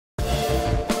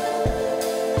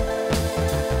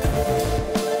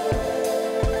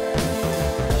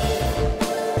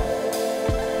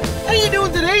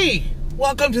today?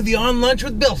 Welcome to the On Lunch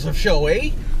with BillSiff show, eh?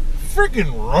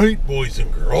 Friggin' right, boys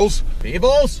and girls.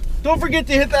 Peoples, don't forget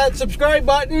to hit that subscribe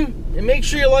button and make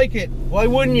sure you like it. Why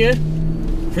wouldn't you?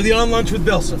 For the On Lunch with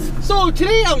BillSiff. So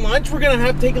today on lunch, we're gonna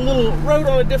have to take a little route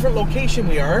on a different location.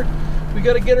 We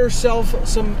gotta get ourselves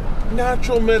some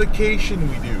Natural medication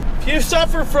we do. If you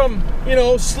suffer from,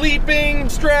 sleeping,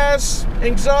 stress,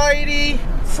 anxiety,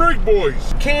 Frig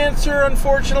boys. cancer,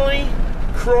 unfortunately,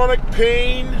 Chronic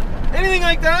pain. anything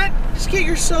like that, just get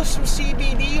yourself some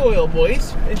CBD oil,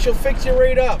 boys, and she'll fix you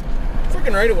right up.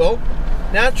 Freaking right it will.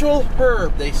 Natural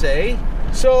herb, they say.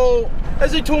 So,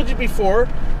 as I told you before,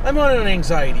 I'm on an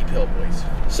anxiety pill, boys.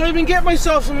 So I've been getting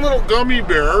myself some little Gummy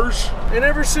bears. and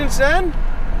ever since then,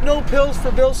 no pills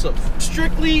for BillSiff.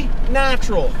 Strictly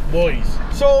natural, boys.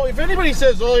 So if anybody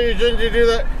says, oh, you didn't do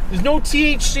that, there's no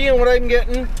THC in what I'm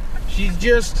getting. She's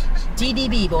just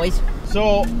TDB, boys.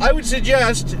 So I would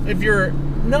suggest, if you're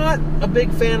not a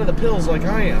big fan of the pills like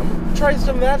I am, try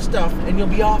some of that stuff and you'll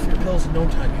be off your pills in no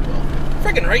time. You will.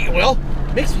 Freaking right you will.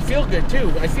 Makes me feel good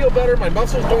too. I feel better. My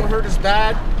muscles don't hurt as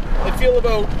bad. I feel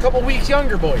about a couple weeks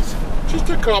younger, boys. Just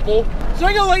a couple. So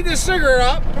I'm gonna light this cigarette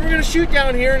up, and we're gonna shoot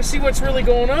down here and see what's really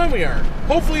going on we are.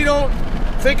 Hopefully you don't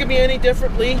think of me any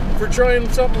differently for trying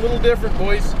something a little different,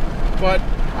 boys. But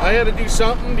I had to do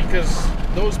something because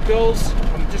those pills,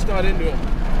 I'm just not into them.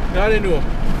 Not into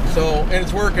them. So, and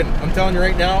it's working. I'm telling you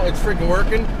right now, it's freaking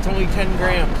working. It's only 10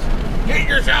 grams. Get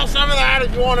yourself some of that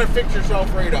if you want to fix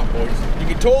yourself right up, boys. You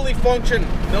can totally function.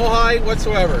 No high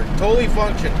whatsoever. Totally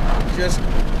function. Just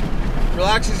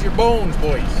relaxes your bones,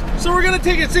 boys. So we're gonna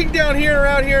take a sink down here,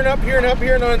 around here, and up here, and up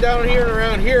here, and on down here, and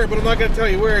around here, but I'm not gonna tell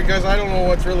you where because I don't know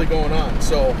what's really going on.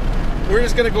 So we're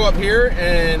just gonna go up here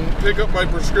and Pick up my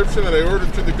prescription that I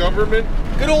ordered to the government.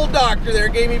 good old doctor there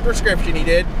gave me a prescription, he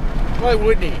did. Why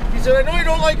wouldn't he? He said, I know you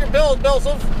don't like your pills,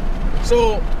 BillSiff.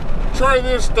 So Try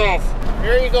this stuff.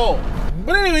 there you go.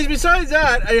 But anyways, besides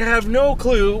that, I have no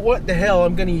clue what the hell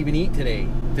I'm gonna even eat today.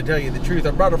 To tell you the truth,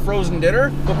 I brought a frozen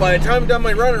dinner, but by the time I'm done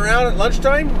my run around at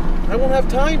lunchtime, I won't have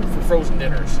time for frozen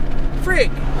dinners. Frig,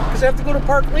 because I have to go to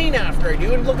Park Lane after I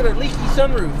do and look at a leaky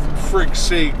sunroof. Frig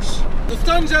sakes. The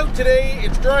sun's out today,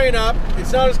 it's drying up,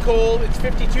 it's not as cold, it's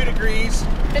 52 degrees,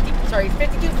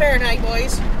 52 Fahrenheit,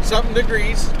 boys. something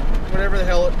degrees, whatever the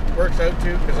hell it works out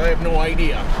to, because I have no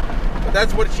idea. But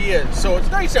that's what she is, so it's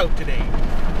nice out today.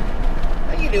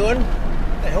 How you doing?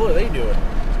 What the hell are they doing?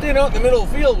 Staying out in the middle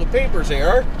of the field with papers, they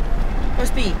are.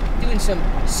 Must be doing some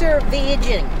surveying,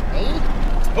 eh?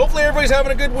 Hopefully everybody's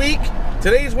having a good week.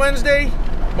 Today's Wednesday.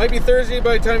 Might be Thursday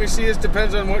by the time you see this.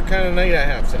 Depends on what kind of night I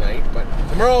have tonight. But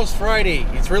tomorrow's Friday.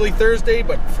 It's really Thursday,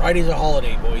 but Friday's a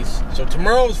holiday, boys. So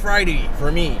tomorrow's Friday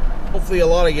for me. Hopefully a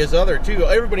lot of you other too.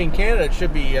 Everybody in Canada, it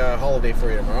should be a holiday for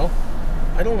you tomorrow.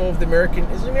 I don't know if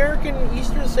is American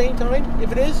Easter the same time?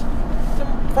 If it is,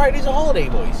 then Friday's a holiday,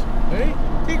 boys. Okay?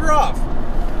 Take her off.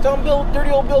 Tell them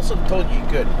dirty old BillSiff told you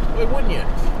could. Why wouldn't you?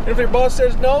 And if your boss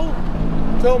says no,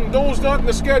 tell them no, it's not in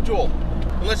the schedule.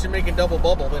 Unless you're making double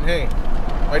bubble, then hey,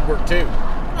 might work too.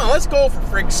 Oh, let's go for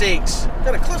frig's sakes.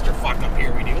 Got a clusterfuck up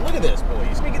here we do. Look at this,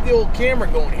 boys. Let me get the old camera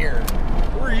going here.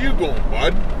 Where are you going,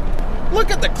 bud? Look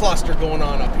at the cluster going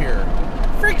on up here.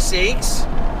 Frig's sakes.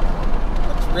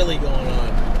 What's really going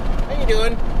on? How you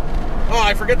doing? Oh,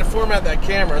 I forgot to format that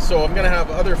camera, so I'm gonna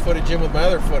have other footage in with my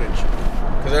other footage.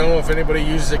 Because I don't know if anybody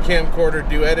uses a camcorder to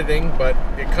do editing, but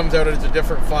it comes out as a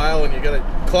different file and you gotta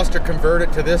cluster convert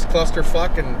it to this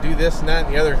clusterfuck and do this and that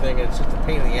and the other thing. And it's just a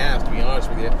pain in the ass, to be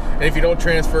honest with you. And if you don't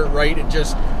transfer it right, it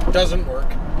just doesn't work.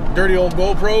 Dirty old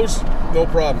GoPros, no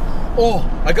problem. Oh,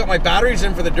 I got my batteries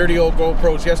in for the dirty old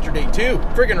GoPros yesterday too.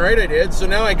 Friggin' right I did. So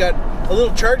now I got a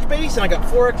little charge base and I got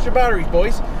 4 extra batteries,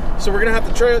 boys. So we're gonna have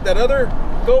to try out that other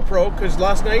GoPro because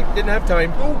last night didn't have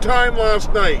time. No time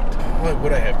last night. Why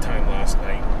would I have time last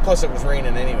night? Plus it was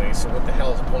raining anyway, so what the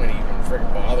hell is the point of even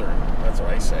friggin' bothering? That's what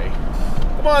I say.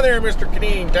 Come on there, Mr.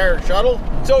 Canadian Tire Shuttle.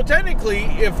 So technically,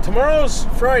 if tomorrow's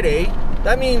Friday,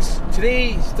 that means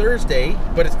today's Thursday,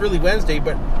 but it's really Wednesday,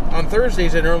 but on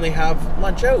Thursdays I normally have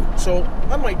lunch out. So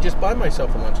I might just buy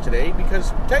myself a lunch today because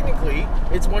technically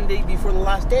it's one day before the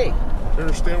last day. You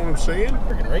understand what I'm saying?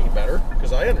 Freaking right, you better,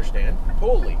 because I understand.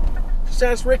 Totally. Just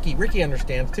ask Ricky. Ricky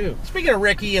understands too. Speaking of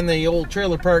Ricky and the old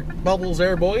trailer park bubbles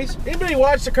there, boys. Anybody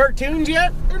watch the cartoons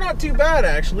yet? They're not too bad,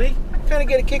 actually. Kind of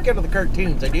get a kick out of the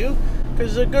cartoons, I do.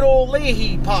 Because a good old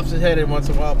Leahy pops his head in once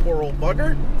in a while, poor old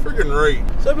bugger. Friggin' right.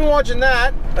 So I've been watching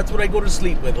that. That's what I go to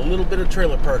sleep with, a little bit of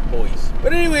Trailer Park Boys.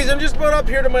 But anyways, I'm just about up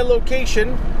here to my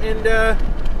location, and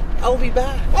I'll be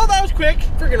back. Well, that was quick.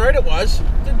 Friggin' right it was.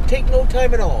 Didn't take no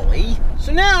time at all, eh?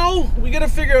 So now, we gotta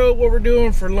figure out what we're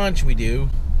doing for lunch we do.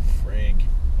 Frig.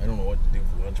 I don't know what to do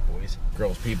for lunch. lunch, boys.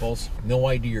 Girls, peoples. No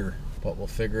idea, but we'll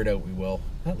figure it out, we will.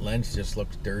 That lens just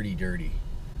looks dirty.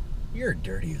 You're a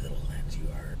dirty little lens, you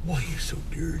are. Why are you so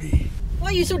dirty? Why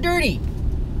are you so dirty?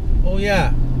 Oh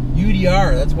yeah,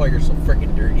 UDR, that's why you're so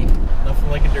freaking dirty. Nothing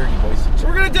like a dirty, boys. So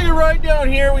we're gonna take a ride down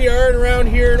here, we are, and around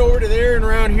here, and over to there, and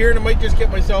around here, and I might just get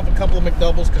myself a couple of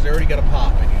McDoubles, because I already got a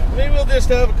pop. Maybe we'll just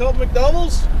have a couple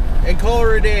McDoubles, and call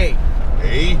her a day.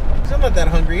 Hey? Because I'm not that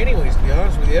hungry anyways, to be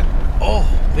honest with you. Oh,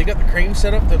 they got the crane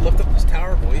set up to lift up this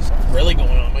tower, boys. What's really going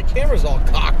on? My camera's all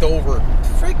cocked over. The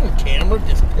freaking camera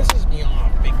just pisses me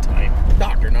off big time.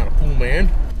 Doctor, not a fool, man.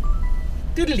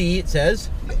 Doodly, it says.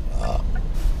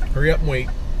 Hurry up and wait.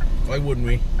 Why wouldn't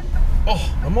we?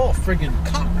 Oh, I'm all freaking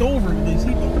cocked over.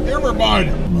 Camera, bud.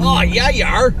 Oh, yeah, you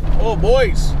are. Oh,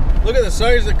 boys. Look at the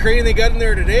size of the crane they got in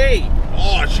there today.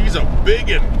 Oh, she's a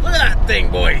biggin. Look at that thing,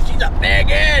 boys. She's a big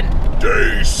one.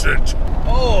 Decent.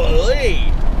 Holy.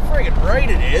 Friggin' right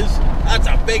it is. That's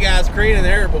a big-ass crane in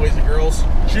there, boys and girls.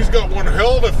 She's got one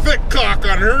hell of a thick cock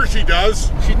on her, she does.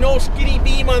 She's no skinny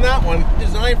beam on that one.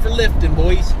 Designed for lifting,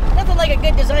 boys. Nothing like a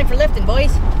good design for lifting,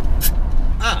 boys.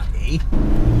 Ah, hey.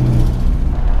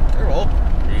 Careful.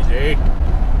 Easy.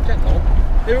 Gentle.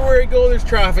 Everywhere you go, there's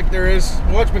traffic. There is.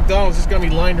 Watch McDonald's. It's going to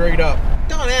be lined right up.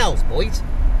 Donald's, boys.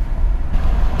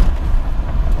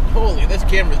 Holy, this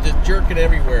camera's just jerking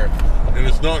everywhere. And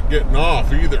it's not getting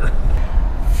off either.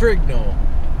 Frig no.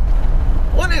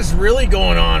 What is really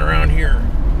going on around here?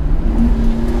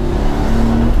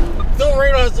 Phil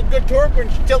Rado has some good torque when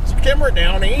she tilts the camera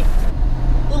down, eh?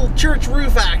 Little church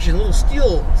roof action, little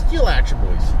steel action,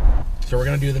 boys. So we're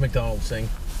gonna do the McDonald's thing.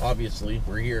 Obviously,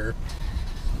 we're here.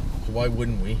 So why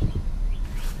wouldn't we?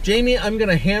 Jamie, I'm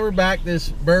gonna hammer back this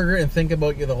burger and think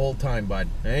about you the whole time, bud.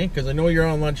 Eh? Because I know you're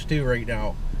on lunch too right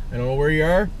now. I don't know where you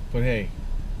are, but hey.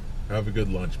 Have a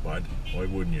good lunch, bud. Why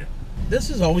wouldn't you? This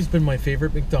has always been my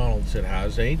favorite McDonald's, it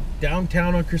has, eh?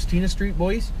 Downtown on Christina Street,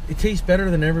 boys. It tastes better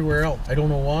than everywhere else. I don't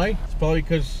know why. It's probably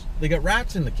because they got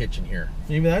rats in the kitchen here.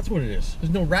 Maybe that's what it is.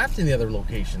 There's no rats in the other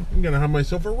location. I'm gonna have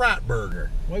myself a rat burger.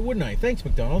 Why wouldn't I? Thanks,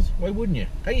 McDonald's. Why wouldn't you?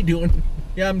 How you doing?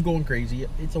 Yeah, I'm going crazy.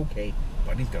 It's okay.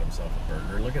 Buddy's got himself a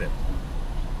burger. Look at it.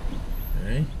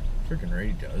 Hey, freaking right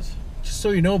he does. Just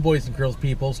so you know, boys and girls,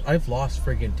 peoples, I've lost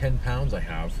friggin' 10 pounds, I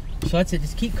have. So that's it.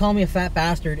 Just keep calling me a fat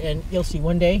bastard, and you'll see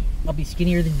one day I'll be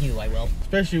skinnier than you. I will.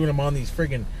 Especially when I'm on these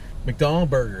friggin'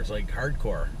 McDonald's burgers, like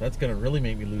hardcore. That's gonna really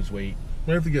make me lose weight.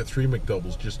 Might have to get 3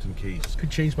 McDoubles just in case. Could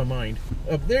change my mind.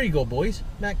 There you go, boys.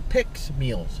 McPicks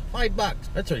meals. $5.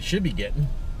 That's what I should be getting.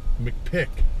 McPick.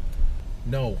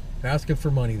 No. Asking for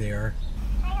money, they are.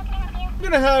 I'm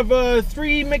gonna have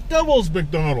 3 McDoubles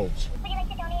McDonald's. Would you like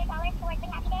to donate $1 towards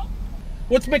McHappy Day?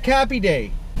 What's McHappy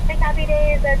Day? McHappy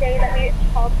Day is a day that we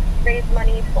help raise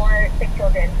money for sick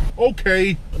children.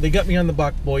 Okay. They got me on the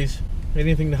buck, boys.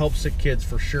 Anything to help sick kids,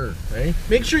 for sure, eh?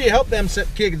 Make sure you help them sick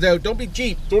kids out. Don't be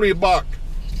cheap. It's only $1.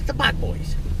 It's the buck,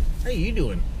 boys. How you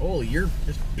doing? Holy, you're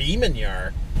just beaming, you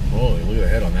are. Holy, look at the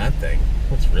head on that thing.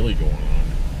 What's really going on?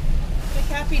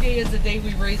 McHappy Day is the day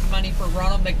we raise money for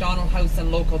Ronald McDonald House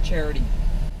and local charity.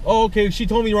 Oh, okay. She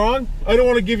told me wrong? I don't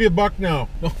want to give you $1 now.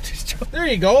 No, there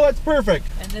you go. That's perfect.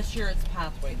 And this year it's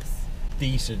Pathways.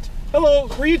 Decent. Hello.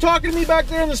 Were you talking to me back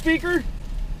there on the speaker?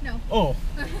 No. Oh,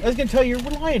 I was going to tell you,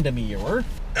 you're lying to me, you were.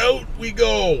 Out we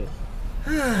go.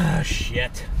 Ah,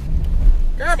 shit.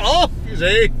 Careful.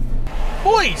 Easy.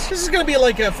 Boys, this is going to be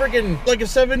like a freaking, like a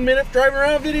 7-minute drive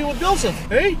around video with BillSiff,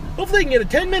 hey? Hopefully I can get a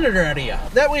 10-minute out of you.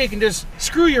 That way I can just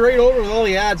screw you right over with all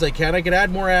the ads I can. I can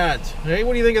add more ads. Hey,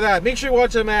 what do you think of that? Make sure you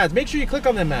watch them ads. Make sure you click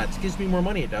on them ads. It gives me more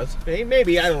money, it does. Hey,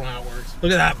 maybe. I don't know how it works.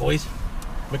 Look at that, boys.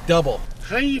 McDouble.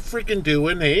 How you freaking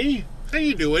doing, eh? How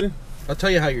you doing? I'll tell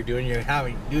you how you're doing. You're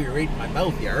having to do your right in my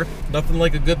mouth here. Nothing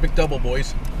like a good McDouble,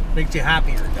 boys. Makes you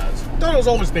happier, it does. McDonald's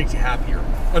always makes you happier.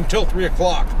 Until 3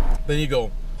 o'clock. Then you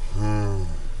go,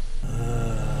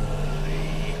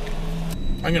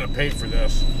 I'm gonna pay for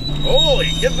this. Holy,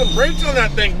 get some brakes on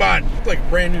that thing, bud. It's like a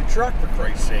brand new truck, for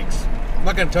Christ's sakes. I'm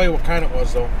not gonna tell you what kind it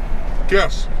was, though.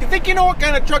 Guess. You think you know what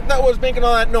kind of truck that was making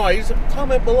all that noise?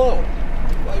 Comment below.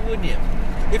 Why wouldn't you?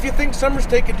 If you think summer's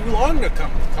taking too long to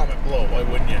come, comment below. Why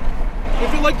wouldn't you?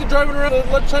 If you like to driving around at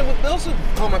lunchtime with BillSiff,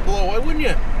 comment below. Why wouldn't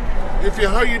you? If you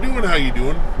how you doing,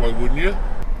 why wouldn't you?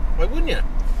 Why wouldn't you?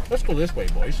 Let's go this way,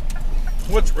 boys.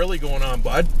 What's really going on,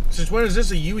 bud? Since when is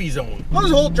this a UE zone? I'll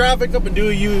just hold traffic up and do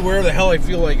a UE wherever the hell I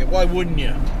feel like it. Why wouldn't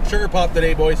you? Sugar pop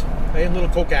today, boys. Hey, a little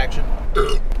Coke action.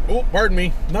 Oh, pardon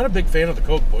me. I'm not a big fan of the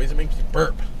Coke, boys. It makes you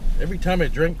burp. Every time I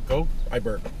drink Coke, I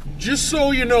burp. Just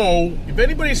so you know, If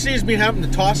anybody sees me having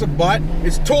to toss a butt,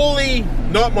 it's totally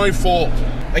not my fault.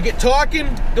 I get talking,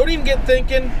 don't even get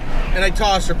thinking, and I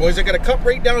toss her, boys. I got a cup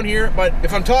right down here, but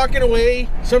if I'm talking away,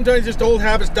 sometimes just old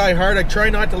habits die hard. I try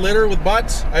not to litter with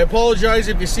butts. I apologize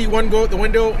if you see one go out the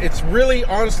window. It's really,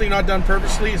 honestly, not done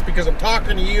purposely. It's because I'm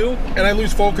talking to you, and I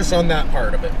lose focus on that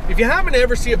part of it. If you happen to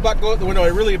ever see a butt go out the window, I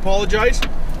really apologize.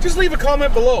 Just leave a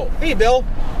comment below. Hey, Bill,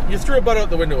 you threw a butt out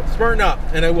the window. Smarten up,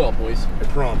 and I will, boys. I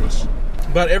promise.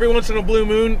 But every once in a blue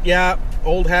moon, yeah,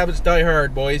 old habits die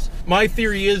hard, boys. My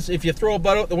theory is if you throw a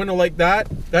butt out the window like that,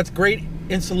 that's great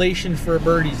insulation for a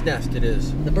birdie's nest, it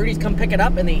is. The birdies come pick it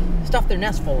up and they stuff their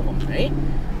nest full of them, right?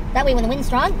 That way when the wind's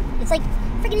strong, it's like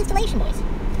freaking installation, boys.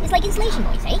 It's like insulation,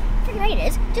 boys, eh? Freaking right it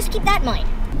is. Just keep that in mind.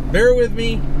 Bear with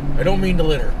me. I don't mean to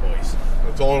litter, boys.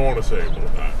 That's all I want to say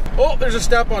about that. Oh, there's a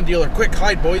step-on dealer. Quick,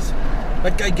 hide, boys.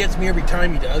 That guy gets me every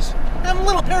time he does. Having a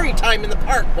little Perry time in the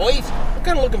park, boys. I'm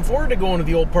kind of looking forward to going to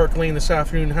the old park lane this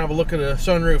afternoon and have a look at a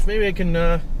sunroof. Maybe I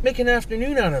can make an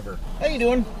afternoon out of her. How you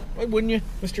doing? Why wouldn't you,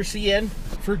 Mr. CN?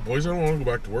 Frick, boys, I don't want to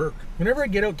go back to work. Whenever I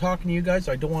get out talking to you guys,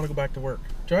 I don't want to go back to work.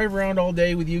 Drive around all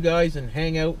day with you guys and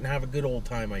hang out and have a good old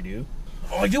time, I do.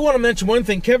 Oh, I do want to mention one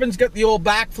thing. Kevin's got the old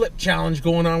backflip challenge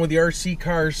going on with the RC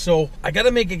cars, so I got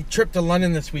to make a trip to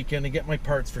London this weekend to get my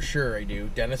parts for sure, I do.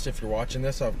 Dennis, if you're watching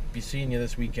this, I'll be seeing you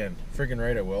this weekend. Friggin'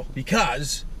 right I will.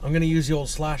 Because I'm going to use the old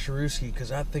Slasherooski, because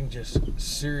that thing just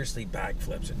seriously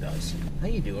backflips, it does. How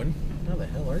you doing? How the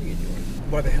hell are you doing?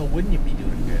 Why the hell wouldn't you be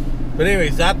doing good? But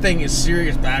anyways, that thing is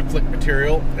serious backflip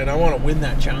material, and I want to win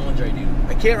that challenge, I do.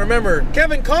 I can't remember.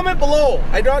 Kevin, comment below.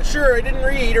 I'm not sure. I didn't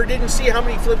read or didn't see how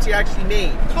many flips he actually made.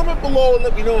 Comment below and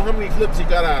let me know how many flips you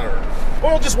got out of her.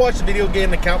 Or I'll just watch the video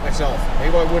again and count myself.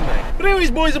 Maybe why wouldn't I? But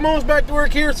anyways, boys, I'm almost back to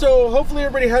work here, so hopefully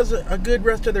everybody has a good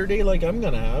rest of their day like I'm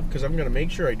gonna have, because I'm gonna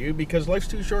make sure I do, because life's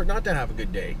too short not to have a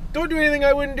good day. Don't do anything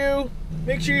I wouldn't do.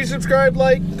 Make sure you subscribe,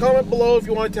 like, comment below if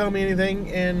you want to tell me anything,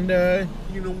 and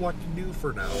You know what to do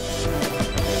for now.